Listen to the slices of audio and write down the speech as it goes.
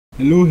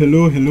Hello,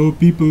 hello, hello,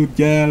 people,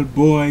 girl,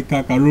 boy,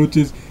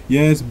 cockroaches.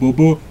 Yes,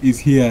 Bobo is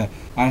here.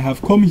 I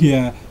have come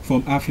here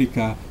from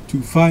Africa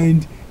to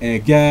find a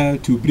girl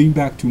to bring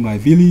back to my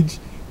village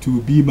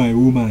to be my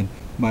woman.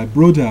 My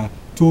brother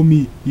told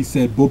me, he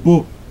said,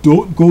 Bobo,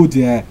 don't go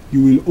there.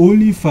 You will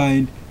only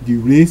find the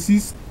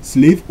racist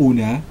slave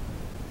owner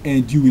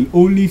and you will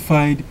only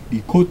find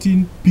the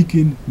cotton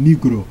picking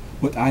Negro.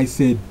 But I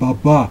said,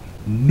 Baba,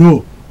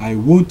 no, I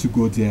want to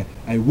go there.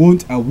 I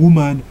want a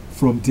woman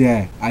from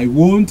there. I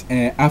want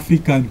an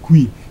African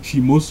queen. She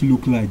must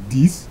look like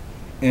this,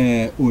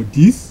 or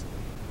this,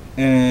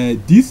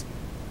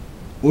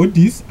 or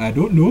this. I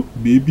don't know.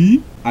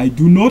 Maybe. I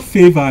do not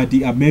favor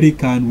the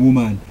American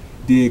woman.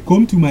 They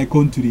come to my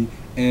country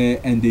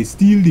and they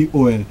steal the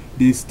oil.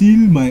 They steal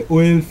my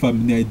oil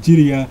from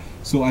Nigeria.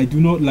 So I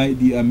do not like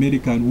the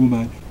American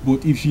woman.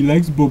 But if she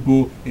likes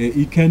Bobo,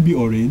 it can be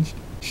arranged.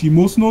 She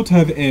must not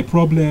have a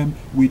problem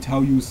with how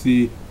you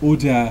say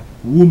other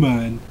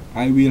woman.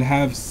 I will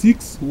have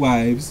 6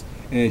 wives.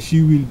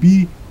 She will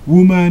be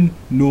woman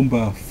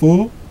number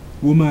 4.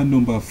 Woman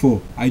number 4.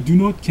 I do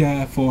not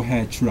care for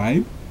her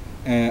tribe.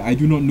 I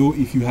do not know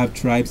if you have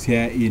tribes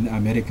here in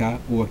America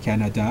or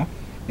Canada.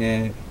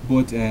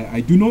 But I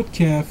do not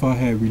care for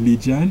her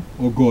religion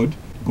or God.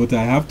 But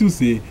I have to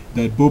say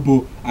that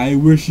Bobo, I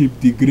worship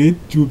the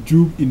great Jub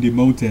Jub in the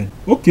mountain.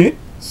 Okay,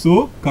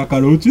 so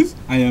cockroaches,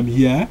 I am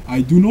here.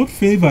 I do not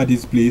favor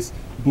this place,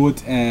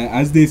 but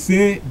as they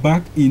say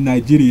back in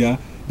Nigeria,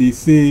 they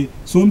say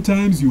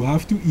sometimes you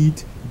have to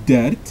eat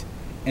dirt.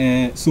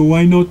 So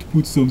why not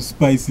put some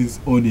spices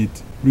on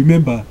it?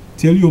 Remember,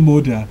 tell your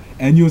mother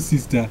and your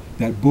sister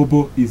that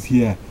Bobo is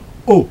here.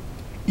 Oh,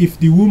 if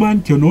the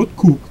woman cannot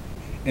cook,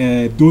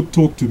 don't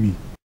talk to me.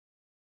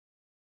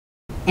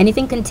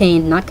 Anything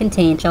contained, not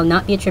contained, shall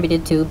not be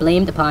attributed to,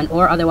 blamed upon,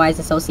 or otherwise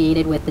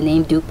associated with the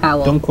name Duke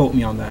Powell. Don't quote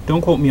me on that.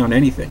 Don't quote me on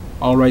anything.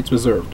 All rights reserved.